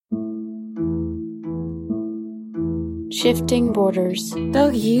Shifting Borders.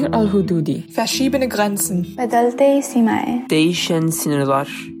 تغيير الحدود. Verschiebene Grenzen. بدلته سیمه. Değişen sınırlar.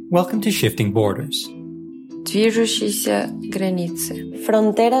 Welcome to Shifting Borders. Движущиеся границы.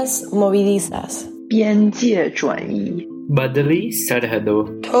 Fronteras movedizas. 边界转移. Badri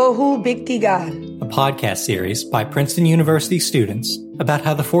Sarhado. Tohu Biktigal. A podcast series by Princeton University students about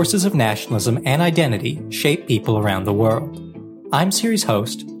how the forces of nationalism and identity shape people around the world. I'm series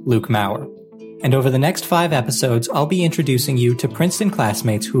host, Luke Maurer. And over the next 5 episodes, I'll be introducing you to Princeton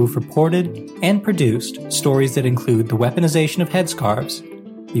classmates who have reported and produced stories that include the weaponization of headscarves,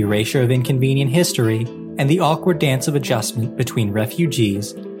 the erasure of inconvenient history, and the awkward dance of adjustment between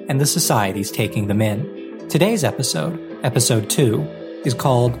refugees and the societies taking them in. Today's episode, episode 2, is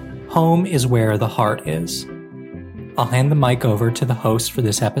called Home is Where the Heart Is. I'll hand the mic over to the hosts for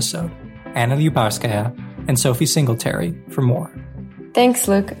this episode, Anna Lyubarskaya and Sophie Singletary, for more. Thanks,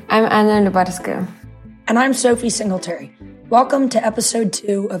 Luke. I'm Anna Lyubarskaya. And I'm Sophie Singletary. Welcome to episode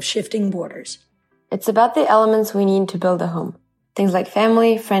 2 of Shifting Borders. It's about the elements we need to build a home. Things like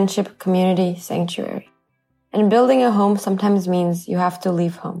family, friendship, community, sanctuary. And building a home sometimes means you have to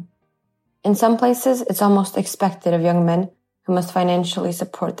leave home. In some places, it's almost expected of young men who must financially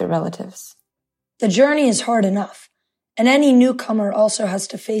support their relatives. The journey is hard enough, and any newcomer also has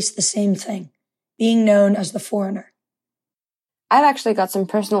to face the same thing, being known as the foreigner. I've actually got some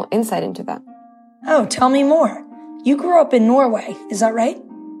personal insight into that. Oh, tell me more. You grew up in Norway, is that right?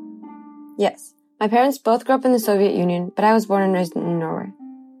 Yes. My parents both grew up in the Soviet Union, but I was born and raised in Norway.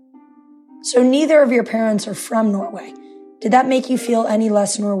 So neither of your parents are from Norway. Did that make you feel any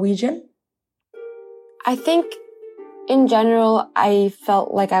less Norwegian? I think, in general, I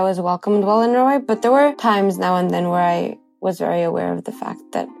felt like I was welcomed well in Norway, but there were times now and then where I was very aware of the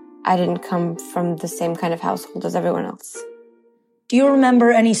fact that I didn't come from the same kind of household as everyone else. Do you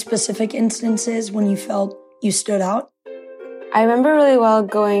remember any specific instances when you felt you stood out? I remember really well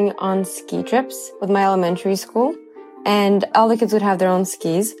going on ski trips with my elementary school, and all the kids would have their own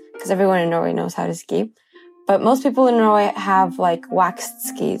skis, because everyone in Norway knows how to ski. But most people in Norway have waxed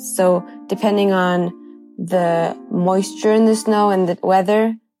skis, so depending on the moisture in the snow and the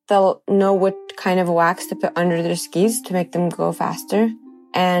weather, they'll know what kind of wax to put under their skis to make them go faster.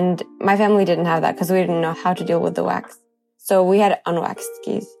 And my family didn't have that because we didn't know how to deal with the wax. So we had unwaxed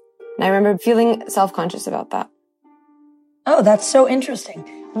skis. And I remember feeling self-conscious about that. Oh, that's so interesting.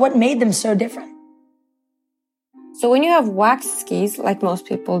 What made them so different? So when you have waxed skis, like most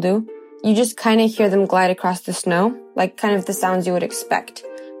people do, you just kind of hear them glide across the snow, like kind of the sounds you would expect.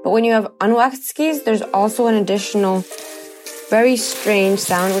 But when you have unwaxed skis, there's also an additional, very strange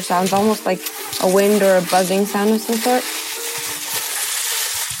sound, which sounds almost like a wind or a buzzing sound of some sort.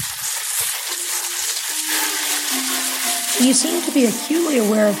 You seem to be acutely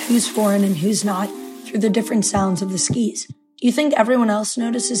aware of who's foreign and who's not through the different sounds of the skis. Do you think everyone else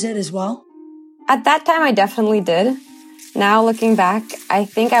notices it as well? At that time, I definitely did. Now, looking back, I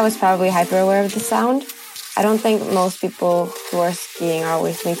think I was probably hyper aware of the sound. I don't think most people who are skiing are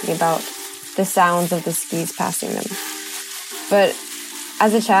always thinking about the sounds of the skis passing them. But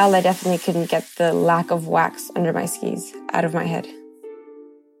as a child, I definitely couldn't get the lack of wax under my skis out of my head.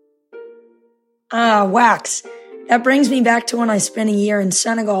 Ah, wax. That brings me back to when I spent a year in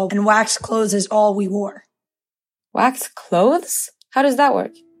Senegal and waxed clothes is all we wore. Wax clothes? How does that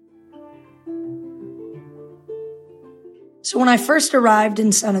work? So when I first arrived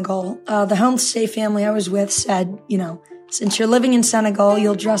in Senegal, the homestay family I was with said, since you're living in Senegal,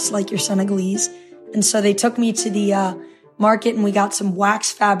 you'll dress like you're Senegalese. And so they took me to the market and we got some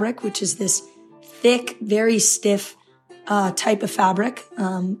wax fabric, which is this thick, very stiff type of fabric.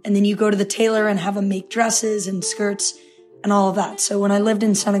 And then you go to the tailor and have them make dresses and skirts and all of that. So when I lived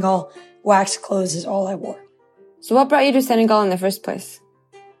in Senegal, waxed clothes is all I wore. So what brought you to Senegal in the first place?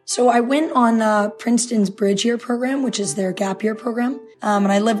 So I went on Princeton's Bridge Year program, which is their gap year program.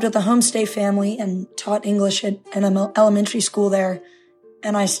 And I lived with a homestay family and taught English at an elementary school there.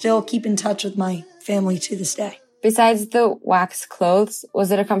 And I still keep in touch with my family to this day. Besides the wax clothes,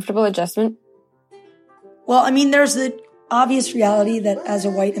 was it a comfortable adjustment? Well, there's the obvious reality that as a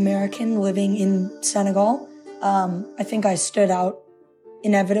white American living in Senegal, I think I stood out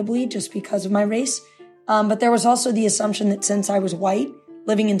inevitably just because of my race. But there was also the assumption that since I was white,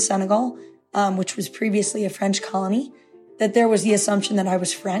 living in Senegal, which was previously a French colony, that there was the assumption that I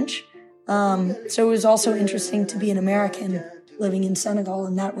was French. So it was also interesting to be an American living in Senegal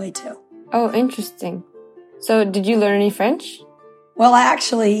in that way too. Oh, interesting. So did you learn any French? Well, I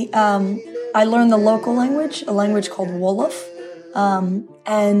actually, I learned the local language, a language called Wolof.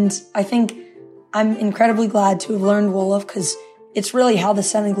 And I think I'm incredibly glad to have learned Wolof because it's really how the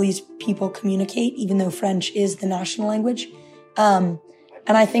Senegalese people communicate, even though French is the national language. And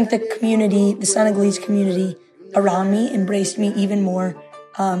I think the Senegalese community around me embraced me even more,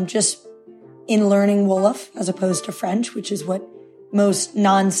 just in learning Wolof as opposed to French, which is what most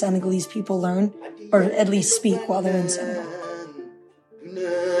non-Senegalese people learn, or at least speak while they're in Senegal.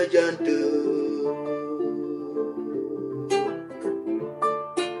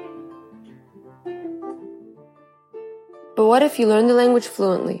 But what if you learn the language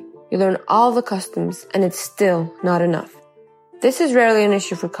fluently? You learn all the customs, and it's still not enough. This is rarely an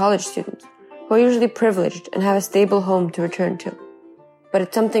issue for college students, who are usually privileged and have a stable home to return to. But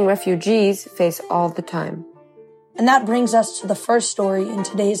it's something refugees face all the time. And that brings us to the first story in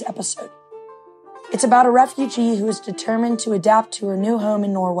today's episode. It's about a refugee who is determined to adapt to her new home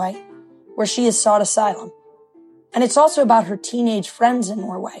in Norway, where she has sought asylum. And it's also about her teenage friends in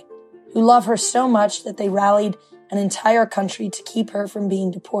Norway, who love her so much that they rallied an entire country to keep her from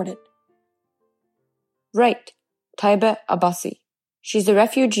being deported. Right, Taiba Abbasi. She's a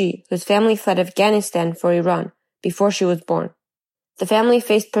refugee whose family fled Afghanistan for Iran before she was born. The family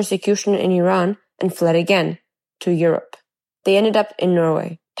faced persecution in Iran and fled again to Europe. They ended up in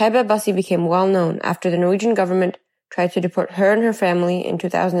Norway. Taiba Abbasi became well known after the Norwegian government tried to deport her and her family in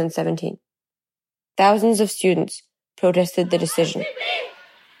 2017. Thousands of students protested the decision.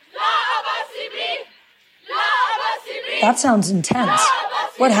 That sounds intense.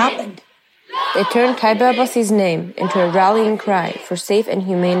 What happened? They turned Taiba Abbasi's name into a rallying cry for safe and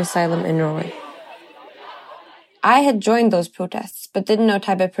humane asylum in Norway. I had joined those protests, but didn't know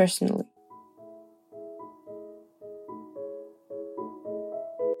Taiba personally.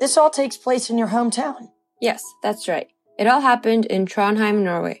 This all takes place in your hometown. Yes, that's right. It all happened in Trondheim,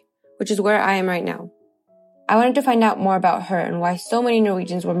 Norway, which is where I am right now. I wanted to find out more about her and why so many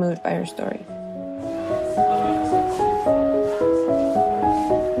Norwegians were moved by her story.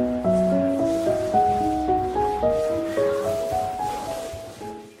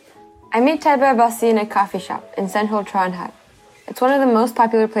 I met Taiba Abbasi in a coffee shop in central Trondheim. It's one of the most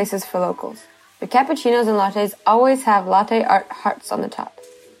popular places for locals. The cappuccinos and lattes always have latte art hearts on the top.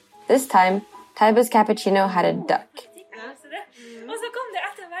 This time, Taiba's cappuccino had a duck.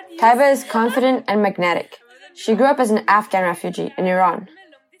 Taiba is confident and magnetic. She grew up as an Afghan refugee in Iran.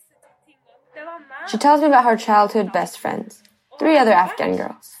 She tells me about her childhood best friends, 3 other Afghan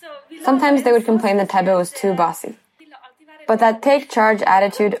girls. Sometimes they would complain that Taiba was too bossy. But that take-charge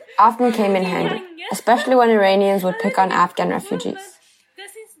attitude often came in handy, especially when Iranians would pick on Afghan refugees.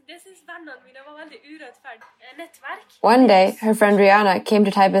 One day, her friend Rihanna came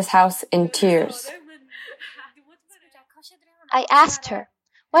to Taiba's house in tears. I asked her,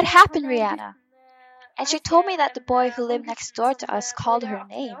 "What happened, Rihanna?" And she told me that the boy who lived next door to us called her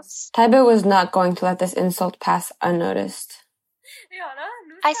names. Taiba was not going to let this insult pass unnoticed.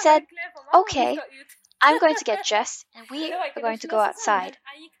 I said, "Okay, I'm going to get dressed and we are going to go outside."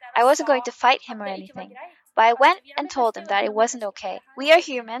 I wasn't going to fight him or anything, but I went and told him that it wasn't okay. We are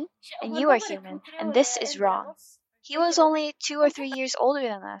human and you are human, and this is wrong. He was only 2 or 3 years older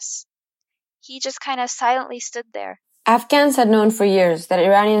than us. He just kind of silently stood there. Afghans had known for years that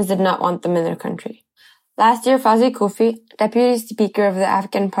Iranians did not want them in their country. Last year, Fawzi Koofi, deputy speaker of the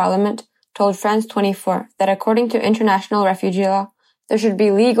Afghan parliament, told France 24 that according to international refugee law, there should be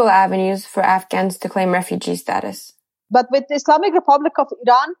legal avenues for Afghans to claim refugee status. But with the Islamic Republic of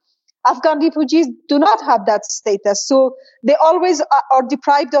Iran, Afghan refugees do not have that status. So they always are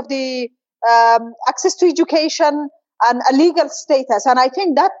deprived of the access to education and a legal status. And I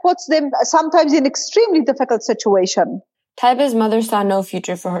think that puts them sometimes in extremely difficult situation. Taiba's mother saw no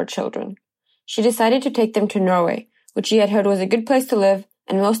future for her children. She decided to take them to Norway, which she had heard was a good place to live,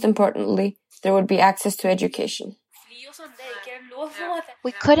 and most importantly, there would be access to education.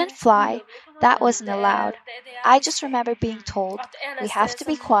 We couldn't fly. That wasn't allowed. I just remember being told, we have to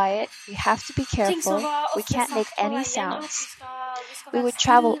be quiet, we have to be careful, we can't make any sounds. We would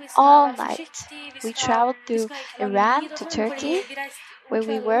travel all night. We traveled through Iran to Turkey, where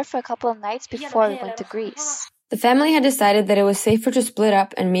we were for a couple of nights before we went to Greece. The family had decided that it was safer to split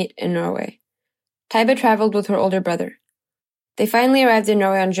up and meet in Norway. Taiba traveled with her older brother. They finally arrived in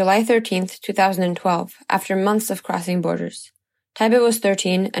Norway on July 13th, 2012, after months of crossing borders. Taiba was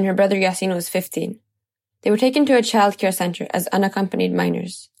 13 and her brother Yasin was 15. They were taken to a childcare center as unaccompanied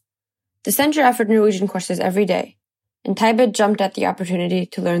minors. The center offered Norwegian courses every day, and Taiba jumped at the opportunity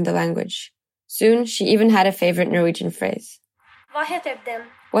to learn the language. Soon, she even had a favorite Norwegian phrase.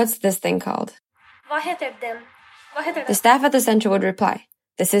 What's this thing called? The staff at the center would reply,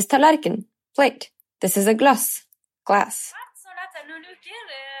 "This is tallerken, plate. This is a glass, glass."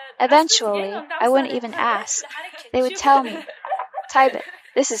 Eventually, I wouldn't even ask. They would tell me, Taibe,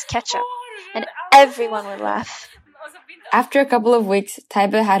 this is ketchup. And everyone would laugh. After a couple of weeks,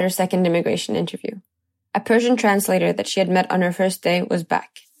 Taibe had her second immigration interview. A Persian translator that she had met on her first day was back.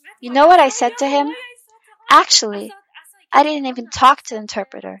 You know what I said to him? Actually, I didn't even talk to the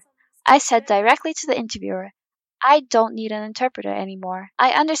interpreter. I said directly to the interviewer, I don't need an interpreter anymore.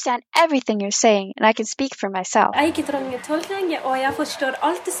 I understand everything you're saying and I can speak for myself.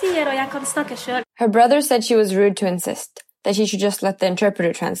 Her brother said she was rude to insist that she should just let the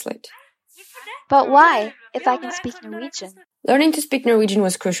interpreter translate. But why, if I can speak Norwegian? Learning to speak Norwegian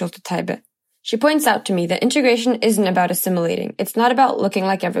was crucial to Taibe. She points out to me that integration isn't about assimilating. It's not about looking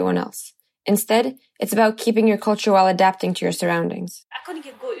like everyone else. Instead, it's about keeping your culture while adapting to your surroundings.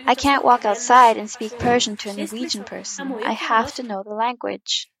 I can't walk outside and speak Persian to a Norwegian person. I have to know the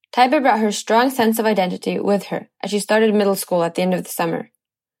language. Taibe brought her strong sense of identity with her as she started middle school at the end of the summer.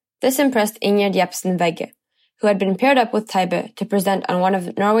 This impressed Ingjerd Jepsen Vegge, who had been paired up with Taibe to present on one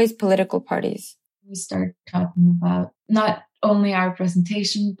of Norway's political parties. We started talking about not only our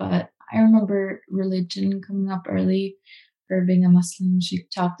presentation, but I remember religion coming up early. Her being a Muslim, she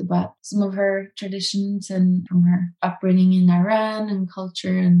talked about some of her traditions and from her upbringing in Iran and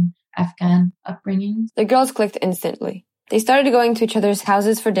culture and Afghan upbringing. The girls clicked instantly. They started going to each other's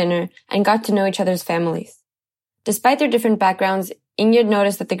houses for dinner and got to know each other's families. Despite their different backgrounds, Ingjerd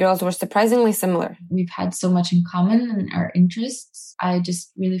noticed that the girls were surprisingly similar. We've had so much in common in our interests. I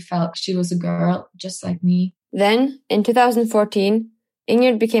just really felt she was a girl just like me. Then, in 2014,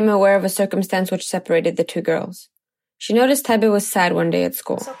 Ingjerd became aware of a circumstance which separated the two girls. She noticed Taibe was sad one day at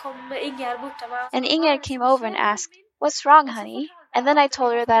school. And Ingjerd came over and asked, "What's wrong, honey?" And then I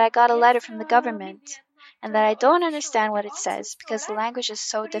told her that I got a letter from the government and that I don't understand what it says because the language is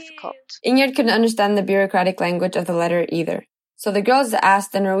so difficult. Ingjerd couldn't understand the bureaucratic language of the letter either. So the girls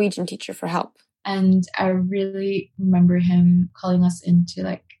asked the Norwegian teacher for help. And I really remember him calling us into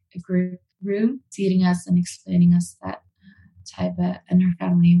like a group room, seating us and explaining us that Taibe and her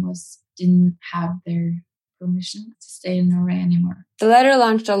family didn't have their permission to stay in Norway anymore. The letter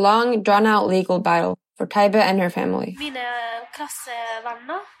launched a long, drawn-out legal battle for Taibe and her family.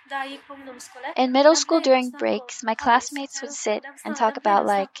 In middle school during breaks, my classmates would sit and talk about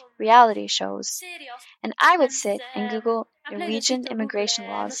like reality shows. And I would sit and Google Norwegian immigration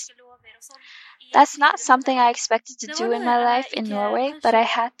laws. That's not something I expected to do in my life in Norway, but I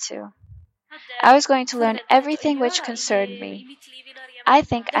had to. I was going to learn everything which concerned me. I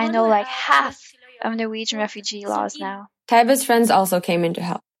think I know like half of Norwegian refugee laws now. Taibe's friends also came in to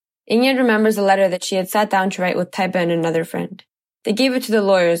help. Ingjerd remembers a letter that she had sat down to write with Taibe and another friend. They gave it to the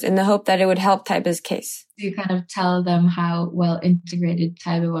lawyers in the hope that it would help Taibe's case. You kind of tell them how well integrated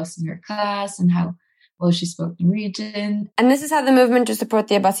Taibe was in her class and how well she spoke Norwegian. And this is how the movement to support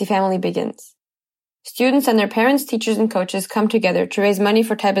the Abbasi family begins. Students and their parents, teachers, and coaches come together to raise money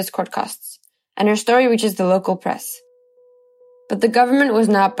for Taibe's court costs, and her story reaches the local press. But the government was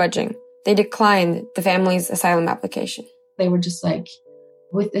not budging. They declined the family's asylum application. They were just like,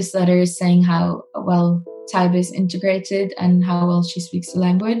 with this letter saying how well Taibe is integrated and how well she speaks the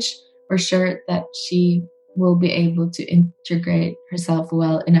language, we're sure that she will be able to integrate herself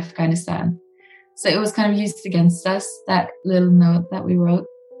well in Afghanistan. So it was kind of used against us, that little note that we wrote.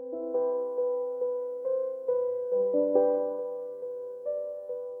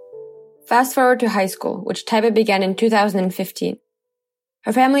 Fast forward to high school, which Taibe began in 2015.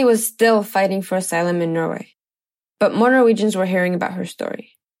 Her family was still fighting for asylum in Norway. But more Norwegians were hearing about her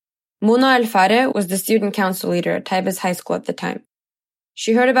story. Mona El-Fare was the student council leader at Taibe's high school at the time.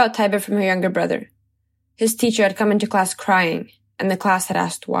 She heard about Taibe from her younger brother. His teacher had come into class crying, and the class had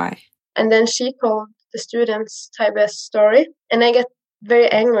asked why. And then she told the students Taibe's story, and I get very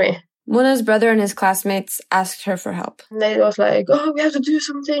angry. Mona's brother and his classmates asked her for help. And they was like, "Oh, we have to do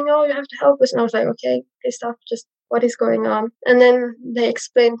something. Oh, you have to help us." And I was like, "Okay, please stop. Just what is going on?" And then they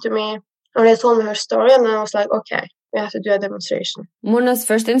explained to me, or they told me her story, and then I was like, "Okay, we have to do a demonstration." Mona's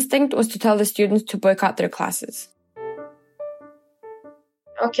first instinct was to tell the students to boycott their classes.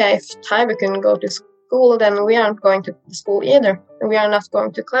 Okay, if Taibe couldn't go to school, then we aren't going to school either. And we are not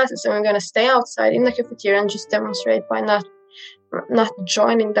going to classes, and we're going to stay outside in the cafeteria and just demonstrate by not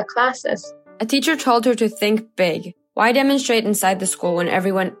joining the classes. A teacher told her to think big. Why demonstrate inside the school when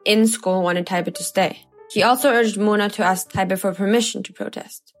everyone in school wanted Taibe to stay? He also urged Mona to ask Taibe for permission to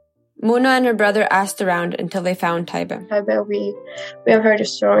protest. Mona and her brother asked around until they found Taibe. Taibe, we have heard your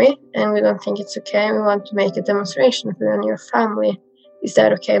story, and we don't think it's okay. We want to make a demonstration for you and your family. Is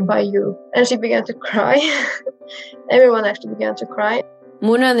that okay by you? And she began to cry. Everyone actually began to cry.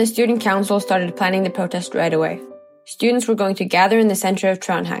 Mona and the student council started planning the protest right away. Students were going to gather in the center of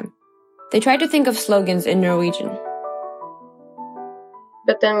Trondheim. They tried to think of slogans in Norwegian.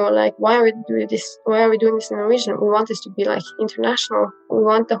 But then we were like, why are we doing this? Why are we doing this in Norwegian? We want this to be like international. We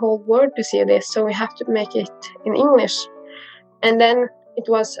want the whole world to see this, so we have to make it in English. And then it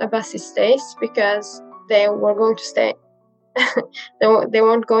was Abbasi's days because they were going to stay. They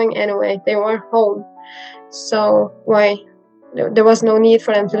weren't going anyway. They were home. So there was no need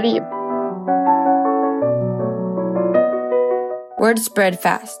for them to leave. Word spread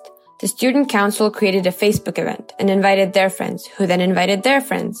fast. The student council created a Facebook event and invited their friends, who then invited their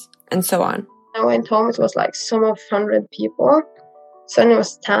friends, and so on. I went home, it was like some of 100 people. Then it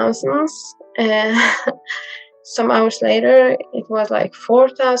was thousands. Some hours later, it was like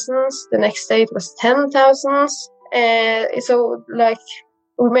 4,000. The next day, it was 10,000. So like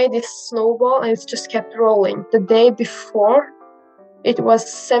we made this snowball and it just kept rolling. The day before, it was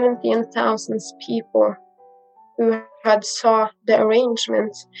 17,000 people who had saw the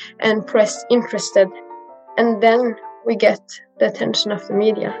arrangement and pressed interested. And then we get the attention of the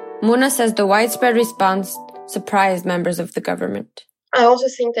media. Mona says the widespread response surprised members of the government. I also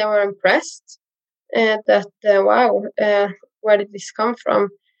think they were impressed wow, where did this come from?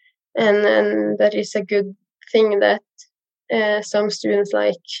 And that is a good thing that some students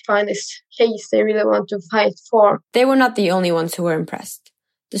like find this case they really want to fight for. They were not the only ones who were impressed.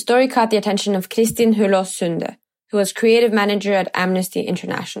 The story caught the attention of Kristin Hulås Sunde, who was creative manager at Amnesty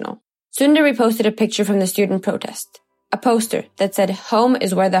International. Sunde reposted a picture from the student protest, a poster that said, "Home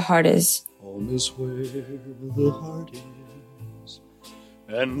is where the heart is." Home is where the heart is,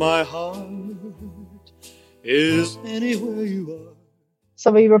 and my heart is anywhere you are.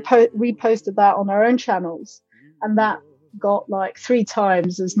 So we reposted that on our own channels, and that got like 3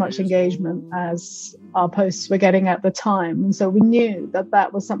 times as much engagement as our posts were getting at the time. And so we knew that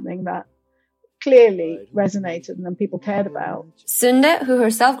that was something that clearly resonated and people cared about. Sunde, who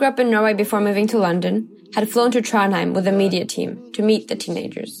herself grew up in Norway before moving to London, had flown to Trondheim with a media team to meet the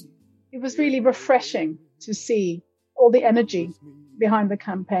teenagers. It was really refreshing to see all the energy behind the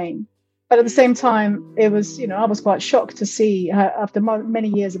campaign. But at the same time, it was, I was quite shocked to see, after many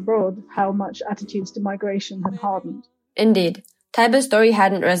years abroad, how much attitudes to migration had hardened. Indeed, Taibe's story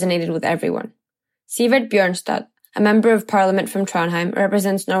hadn't resonated with everyone. Sivert Bjørnstad, a member of parliament from Trondheim,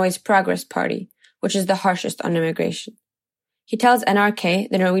 represents Norway's Progress Party, which is the harshest on immigration. He tells NRK,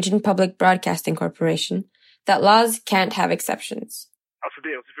 the Norwegian Public Broadcasting Corporation, that laws can't have exceptions.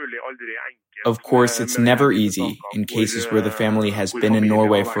 Of course, it's never easy in cases where the family has been in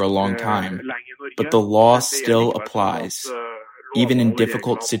Norway for a long time, but the law still applies, even in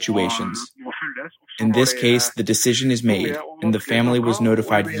difficult situations. In this case, the decision is made, and the family was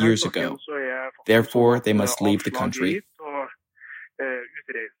notified years ago. Therefore, they must leave the country.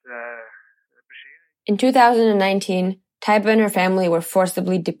 In 2019, Taibe and her family were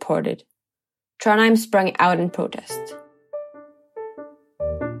forcibly deported. Trondheim sprung out in protest.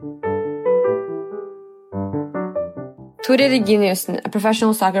 Tore Reginiussen, a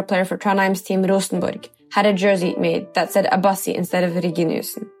professional soccer player for Trondheim's team Rosenborg, had a jersey made that said Abbasi instead of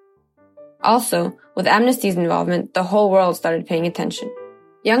Reginiussen. Also, with Amnesty's involvement, the whole world started paying attention.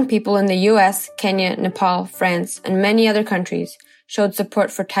 Young people in the US, Kenya, Nepal, France, and many other countries showed support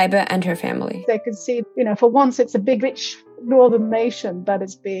for Taibe and her family. They could see, for once it's a big, rich northern nation that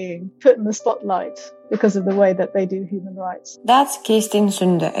is being put in the spotlight because of the way that they do human rights. That's Kristin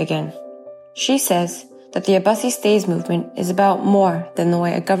Sunde again. She says that the Abbasi Stays movement is about more than the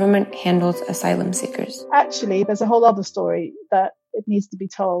way a government handles asylum seekers. Actually, there's a whole other story that it needs to be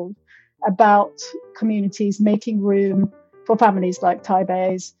told about communities making room for families like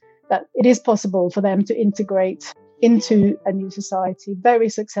Taibe's, that it is possible for them to integrate into a new society very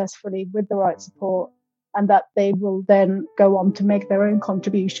successfully with the right support, and that they will then go on to make their own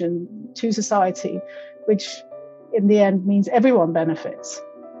contribution to society, which in the end means everyone benefits.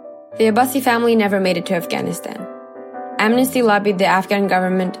 The Abbasi family never made it to Afghanistan. Amnesty lobbied the Afghan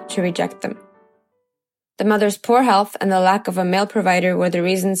government to reject them. The mother's poor health and the lack of a male provider were the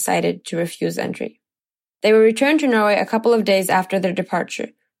reasons cited to refuse entry. They were returned to Norway a couple of days after their departure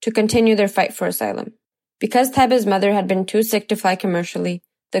to continue their fight for asylum. Because Taibe's mother had been too sick to fly commercially,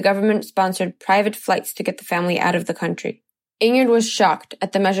 the government sponsored private flights to get the family out of the country. Ingrid was shocked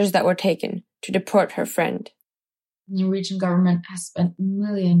at the measures that were taken to deport her friend. The Norwegian government has spent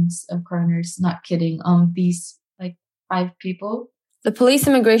millions of kroners, not kidding, on these 5 people. The police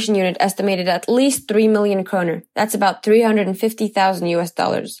immigration unit estimated at least 3 million kroner, that's about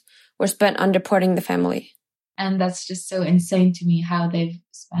 $350,000, were spent on deporting the family. And that's just so insane to me how they've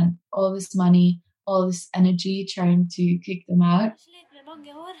spent all this money, all this energy trying to kick them out.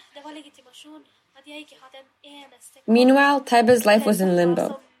 Meanwhile, Taibe's life was in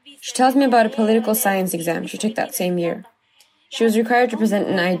limbo. She tells me about a political science exam she took that same year. She was required to present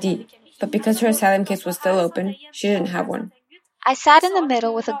an ID, but because her asylum case was still open, she didn't have one. I sat in the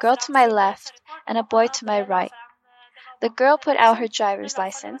middle with a girl to my left and a boy to my right. The girl put out her driver's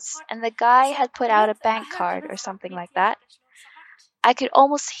license, and the guy had put out a bank card or something like that. I could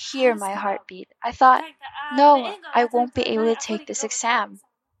almost hear my heartbeat. I thought, no, I won't be able to take this exam.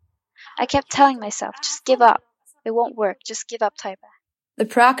 I kept telling myself, just give up. It won't work. Just give up, Taiba. The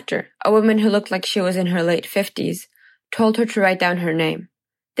proctor, a woman who looked like she was in her late 50s, told her to write down her name.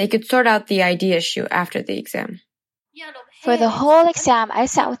 They could sort out the ID issue after the exam. For the whole exam, I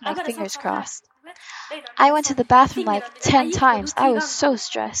sat with my fingers crossed. I went to the bathroom like 10 times. I was so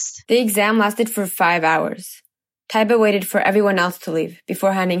stressed. The exam lasted for 5 hours. Taiba waited for everyone else to leave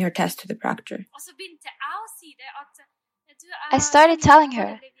before handing her test to the proctor. I started telling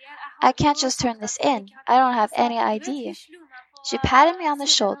her, I can't just turn this in. I don't have any ID. She patted me on the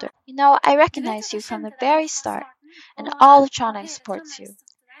shoulder. You know, I recognize you from the very start, and all of Trondheim supports you.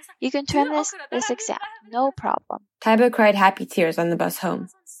 You can turn this exam, no problem. Taiba cried happy tears on the bus home.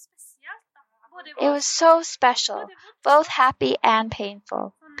 It was so special, both happy and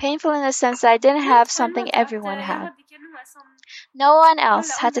painful. Painful in the sense that I didn't have something everyone had. No one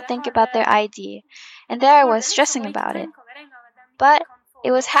else had to think about their ID, and there I was stressing about it. But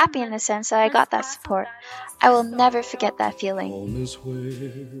it was happy in the sense that I got that support. I will never forget that feeling. Home is where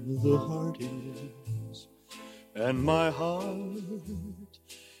the heart is, and my heart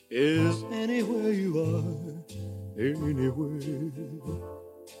is anywhere you are, anywhere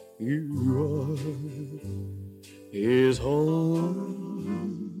you are is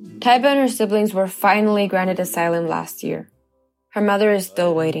home. Taiba and her siblings were finally granted asylum last year. Her mother is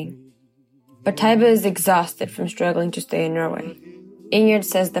still waiting. But Taiba is exhausted from struggling to stay in Norway. Ingrid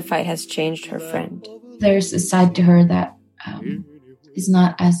says the fight has changed her friend. There's a side to her that is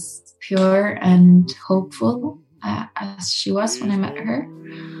not as pure and hopeful as she was when I met her,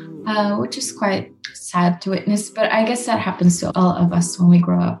 which is quite sad to witness. But I guess that happens to all of us when we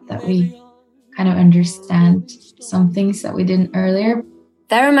grow up, that we kind of understand some things that we didn't earlier.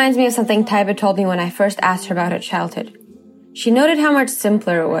 That reminds me of something Taiba told me when I first asked her about her childhood. She noted how much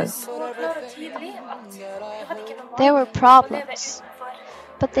simpler it was. There were problems,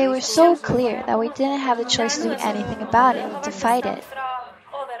 but they were so clear that we didn't have the choice to do anything about it, to fight it.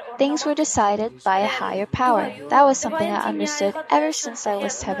 Things were decided by a higher power. That was something I understood ever since I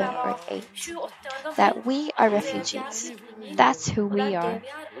was 7 or 8. That we are refugees. That's who we are.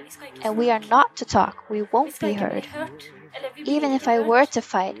 And we are not to talk. We won't be heard. Even if I were to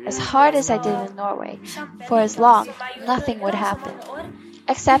fight as hard as I did in Norway, for as long, nothing would happen.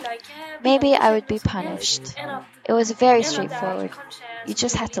 Except, maybe I would be punished. It was very straightforward. You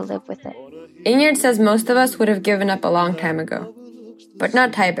just had to live with it. Ingrid says most of us would have given up a long time ago. But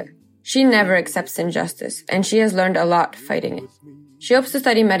not Taiba. She never accepts injustice, and she has learned a lot fighting it. She hopes to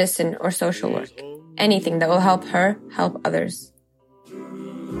study medicine or social work. Anything that will help her help others.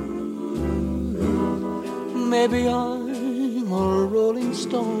 Maybe I'm a rolling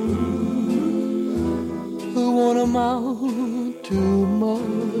stone who won't amount to much,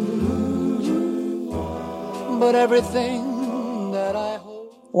 but everything that I hope.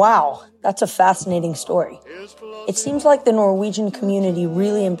 Wow, that's a fascinating story. It seems like the Norwegian community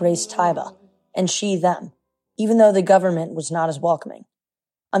really embraced Taiba, and she them, even though the government was not as welcoming.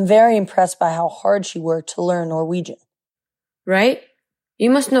 I'm very impressed by how hard she worked to learn Norwegian. Right? You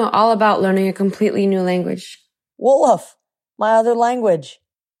must know all about learning a completely new language. Wolof, my other language.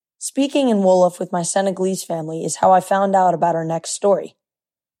 Speaking in Wolof with my Senegalese family is how I found out about our next story.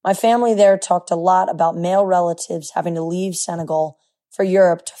 My family there talked a lot about male relatives having to leave Senegal for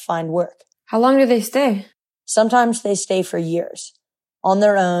Europe to find work. How long do they stay? Sometimes they stay for years, on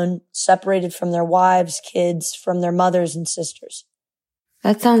their own, separated from their wives, kids, from their mothers and sisters.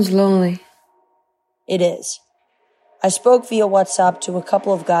 That sounds lonely. It is. I spoke via WhatsApp to a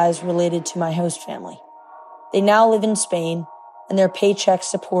couple of guys related to my host family. They now live in Spain, and their paychecks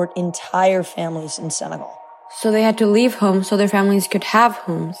support entire families in Senegal. So they had to leave home so their families could have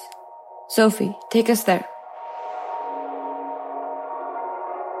homes. Sophie, take us there.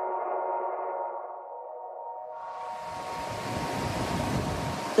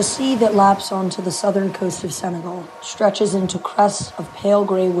 The sea that laps onto the southern coast of Senegal stretches into crests of pale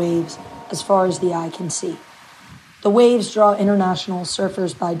gray waves as far as the eye can see. The waves draw international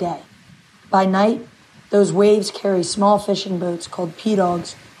surfers by day. By night, those waves carry small fishing boats called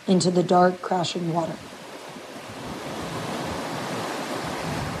pirogues into the dark, crashing water.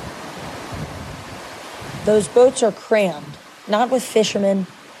 Those boats are crammed, not with fishermen,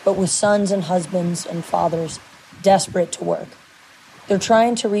 but with sons and husbands and fathers desperate to work. They're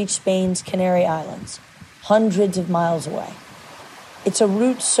trying to reach Spain's Canary Islands, hundreds of miles away. It's a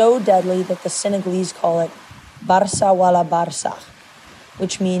root so deadly that the Senegalese call it Barça wala Barça,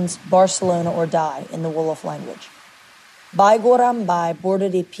 which means Barcelona or die in the Wolof language. Baigora Mbaye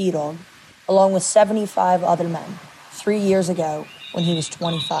boarded a pirog along with 75 other men 3 years ago when he was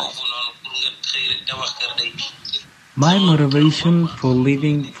 25. My motivation for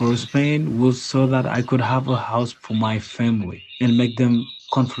leaving for Spain was so that I could have a house for my family and make them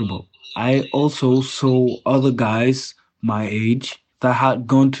comfortable. I also saw other guys my age that had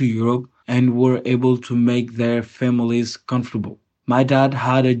gone to Europe and were able to make their families comfortable. My dad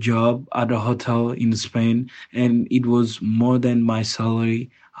had a job at a hotel in Spain, and it was more than my salary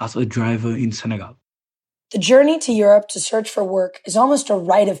as a driver in Senegal. The journey to Europe to search for work is almost a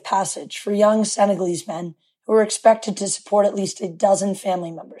rite of passage for young Senegalese men who are expected to support at least a dozen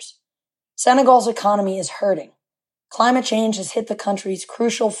family members. Senegal's economy is hurting. Climate change has hit the country's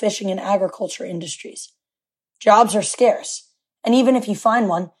crucial fishing and agriculture industries. Jobs are scarce, and even if you find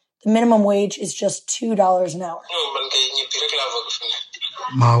one, the minimum wage is just $2 an hour.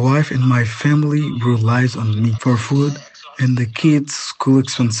 My wife and my family relies on me for food and the kids' school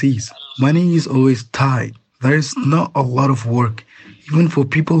expenses. Money is always tight. There is not a lot of work, even for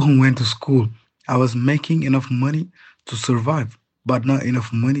people who went to school. I was making enough money to survive, but not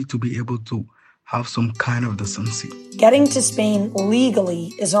enough money to be able to have some kind of decency. Getting to Spain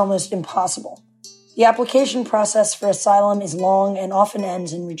legally is almost impossible. The application process for asylum is long and often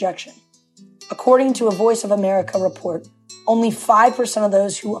ends in rejection. According to a Voice of America report, only 5% of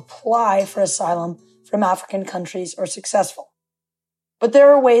those who apply for asylum from African countries are successful. But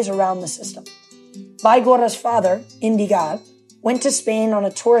there are ways around the system. Baigora's father, Indigar, went to Spain on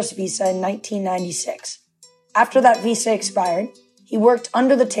a tourist visa in 1996. After that visa expired, he worked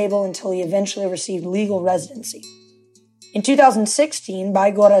under the table until he eventually received legal residency. In 2016,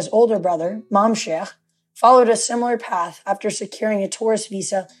 Baigora's older brother, Mamshekh, followed a similar path after securing a tourist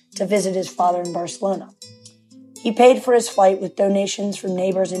visa to visit his father in Barcelona. He paid for his flight with donations from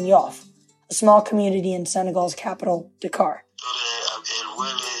neighbors in Yoff, a small community in Senegal's capital, Dakar.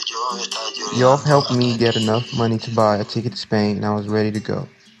 Yoff helped me get enough money to buy a ticket to Spain, and I was ready to go.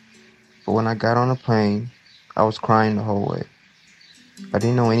 But when I got on a plane, I was crying the whole way. I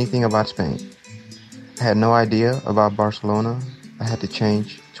didn't know anything about Spain. I had no idea about Barcelona. I had to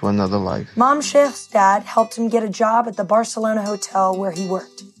change to another life. Mamshekh's dad helped him get a job at the Barcelona hotel where he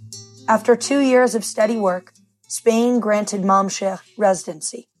worked. After 2 years of steady work, Spain granted Mamshekh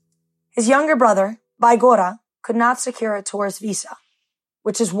residency. His younger brother, Baigora, could not secure a tourist visa,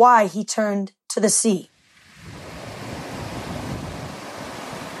 which is why he turned to the sea.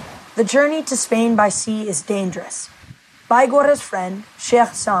 The journey to Spain by sea is dangerous. Baigora's friend,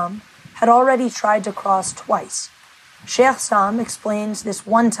 Sheikh Sam, had already tried to cross twice. Sheikh Sam explains this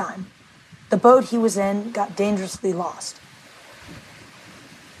one time. The boat he was in got dangerously lost.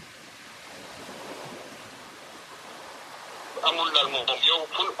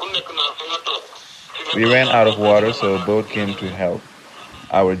 We ran out of water, so a boat came to help.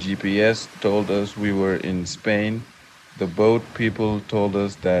 Our GPS told us we were in Spain. The boat people told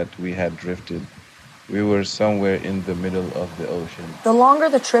us that we had drifted. We were somewhere in the middle of the ocean. The longer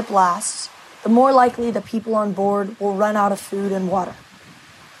the trip lasts, the more likely the people on board will run out of food and water.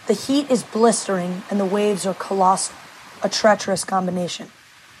 The heat is blistering and the waves are colossal, a treacherous combination.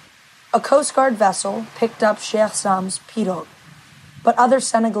 A Coast Guard vessel picked up Sheikh Sam's pirog, but other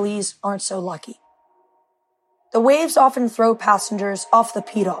Senegalese aren't so lucky. The waves often throw passengers off the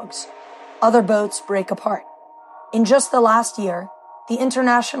pirogues. Other boats break apart. In just the last year, the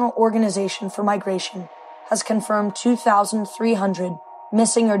International Organization for Migration has confirmed 2,300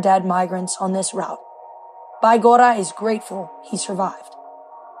 missing or dead migrants on this route. Baigora is grateful he survived.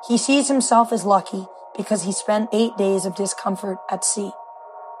 He sees himself as lucky because he spent 8 days of discomfort at sea.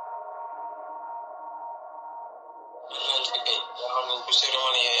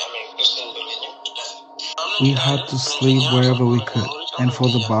 We had to sleep wherever we could, and for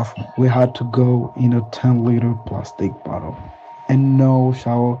the bathroom, we had to go in a 10-liter plastic bottle, and no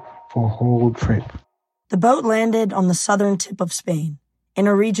shower for a whole trip. The boat landed on the southern tip of Spain, in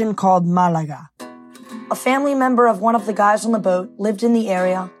a region called Malaga. A family member of one of the guys on the boat lived in the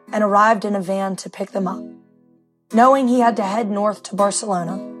area and arrived in a van to pick them up. Knowing he had to head north to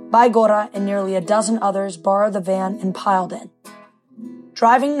Barcelona, Baigora and nearly a dozen others borrowed the van and piled in.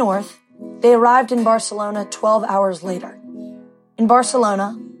 Driving north, they arrived in Barcelona 12 hours later. In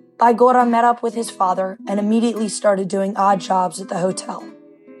Barcelona, Baigora met up with his father and immediately started doing odd jobs at the hotel.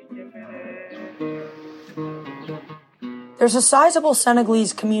 There's a sizable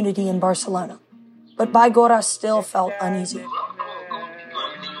Senegalese community in Barcelona, but Baigora still felt uneasy.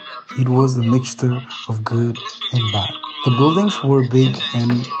 It was a mixture of good and bad. The buildings were big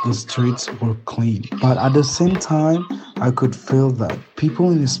and the streets were clean. But at the same time, I could feel that people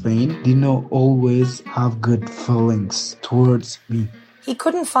in Spain did not always have good feelings towards me. He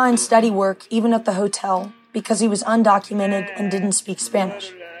couldn't find steady work even at the hotel because he was undocumented and didn't speak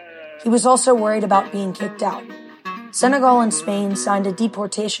Spanish. He was also worried about being kicked out. Senegal and Spain signed a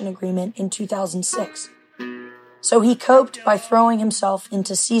deportation agreement in 2006. So he coped by throwing himself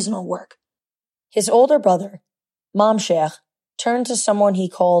into seasonal work. His older brother, Mamsheikh, turned to someone he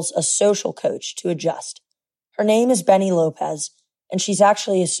calls a social coach to adjust. Her name is Benny Lopez, and she's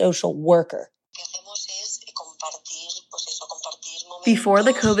actually a social worker. Before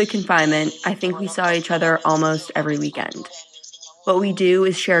the COVID confinement, I think we saw each other almost every weekend. What we do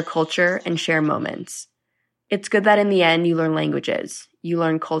is share culture and share moments. It's good that in the end you learn languages, you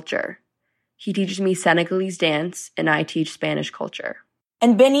learn culture. He teaches me Senegalese dance, and I teach Spanish culture.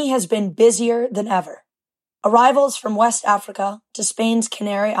 And Benny has been busier than ever. Arrivals from West Africa to Spain's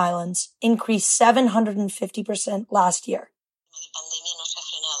Canary Islands increased 750% last year.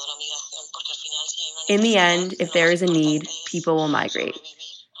 In the end, if there is a need, people will migrate,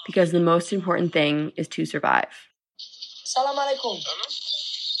 because the most important thing is to survive. Salam alaikum.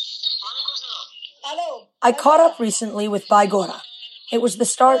 I caught up recently with Baigora. It was the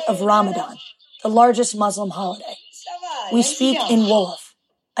start of Ramadan, the largest Muslim holiday. We speak in Wolof,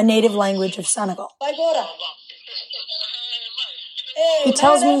 a native language of Senegal. He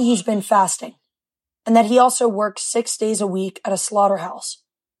tells me he's been fasting, and that he also works 6 days a week at a slaughterhouse,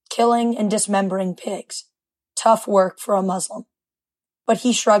 killing and dismembering pigs. Tough work for a Muslim. But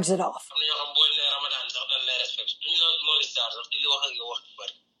he shrugs it off.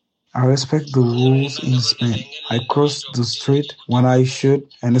 I respect the rules in Spain. I cross the street when I should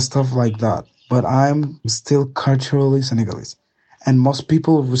and stuff like that. But I'm still culturally Senegalese. And most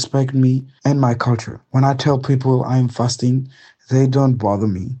people respect me and my culture. When I tell people I'm fasting, they don't bother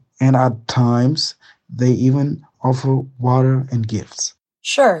me. And at times, they even offer water and gifts.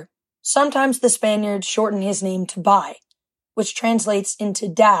 Sure, sometimes the Spaniards shorten his name to Bai, which translates into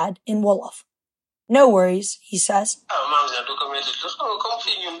dad in Wolof. No worries, he says.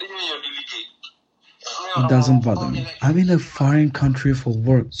 It doesn't bother me. I'm in a foreign country for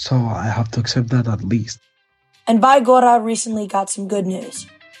work, so I have to accept that at least. And Baigora recently got some good news.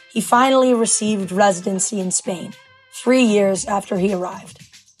 He finally received residency in Spain, 3 years after he arrived.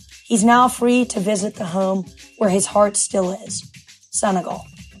 He's now free to visit the home where his heart still is, Senegal.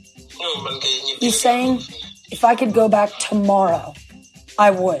 He's saying, if I could go back tomorrow,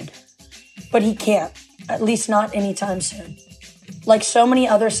 I would. But he can't, at least not anytime soon. Like so many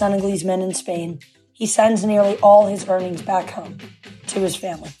other Senegalese men in Spain, he sends nearly all his earnings back home to his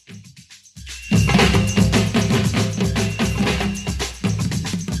family.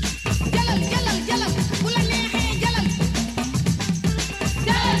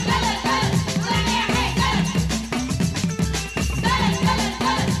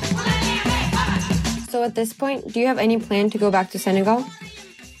 So at this point, do you have any plan to go back to Senegal?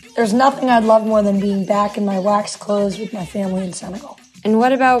 There's nothing I'd love more than being back in my wax clothes with my family in Senegal. And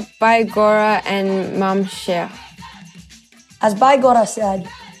what about Baigora and Mamsheikh? As Baigora said,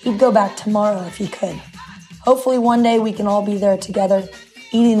 he'd go back tomorrow if he could. Hopefully one day we can all be there together,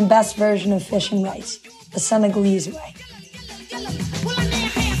 eating the best version of fish and rice, the Senegalese way.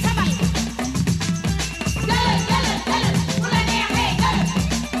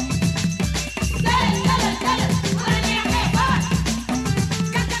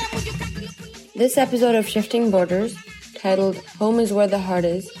 This episode of Shifting Borders, titled Home is Where the Heart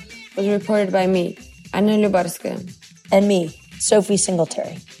Is, was reported by me, Anna Lubarska. And me, Sophie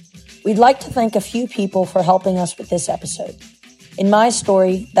Singletary. We'd like to thank a few people for helping us with this episode. In my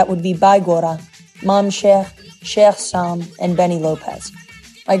story, that would be Baigora, Mamsheikh, Sheikh Sam, and Benny Lopez.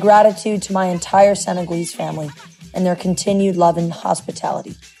 My gratitude to my entire Senegalese family and their continued love and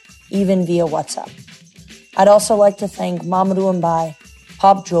hospitality, even via WhatsApp. I'd also like to thank Mamadou Mbaye,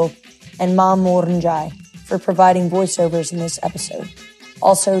 Pop Job, and Mam Moranjai for providing voiceovers in this episode.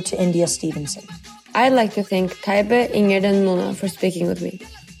 Also to India Stevenson. I'd like to thank Taibe, Ingrid, and Mona for speaking with me.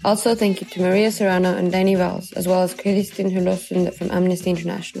 Also thank you to Maria Serrano and Danny Valls, as well as Christine Hulosund from Amnesty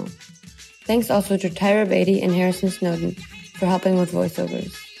International. Thanks also to Tyra Beatty and Harrison Snowden for helping with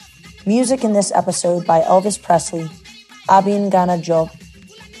voiceovers. Music in this episode by Elvis Presley, Abin Gana Job,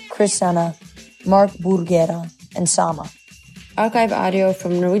 Chris Senna, Mark Burgera, and Sama. Archive audio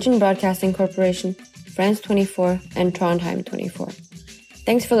from Norwegian Broadcasting Corporation, France 24, and Trondheim 24.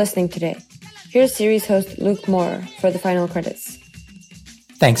 Thanks for listening today. Here's series host Luke Moore for the final credits.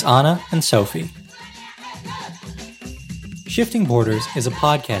 Thanks, Anna and Sophie. Shifting Borders is a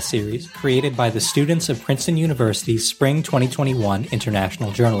podcast series created by the students of Princeton University's Spring 2021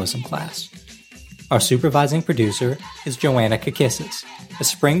 International Journalism class. Our supervising producer is Joanna Kakissis, a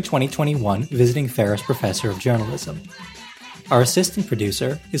Spring 2021 Visiting Ferris Professor of Journalism. Our assistant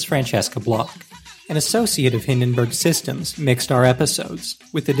producer is Francesca Block. An associate of Hindenburg Systems mixed our episodes,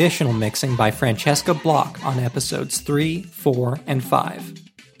 with additional mixing by Francesca Block on episodes 3, 4, and 5.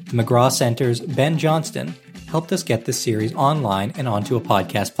 The McGraw Center's Ben Johnston helped us get this series online and onto a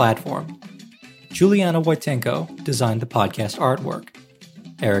podcast platform. Juliana Wojtenko designed the podcast artwork.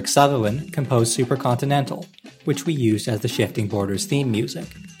 Eric Sutherland composed Supercontinental, which we used as the Shifting Borders theme music.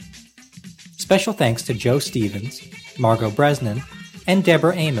 Special thanks to Joe Stevens, Margot Bresnan, and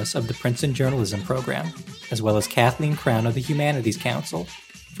Deborah Amos of the Princeton Journalism Program, as well as Kathleen Crown of the Humanities Council,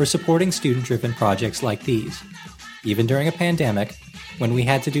 for supporting student-driven projects like these, even during a pandemic when we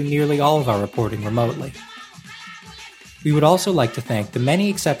had to do nearly all of our reporting remotely. We would also like to thank the many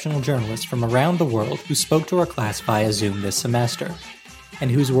exceptional journalists from around the world who spoke to our class via Zoom this semester, and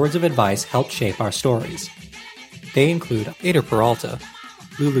whose words of advice helped shape our stories. They include Ada Peralta,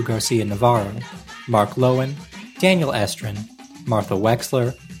 Lulu Garcia Navarro, Mark Lowen, Daniel Estrin, Martha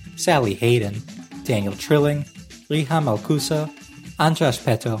Wexler, Sally Hayden, Daniel Trilling, Riha Malkusa, Andras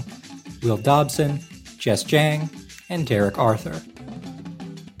Peto, Will Dobson, Jess Jang, and Derek Arthur.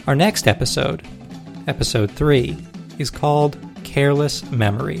 Our next episode, Episode 3, is called Careless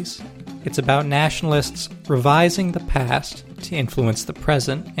Memories. It's about nationalists revising the past to influence the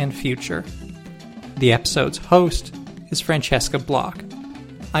present and future. The episode's host is Francesca Block.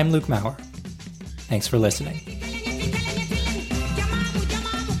 I'm Luke Maurer. Thanks for listening.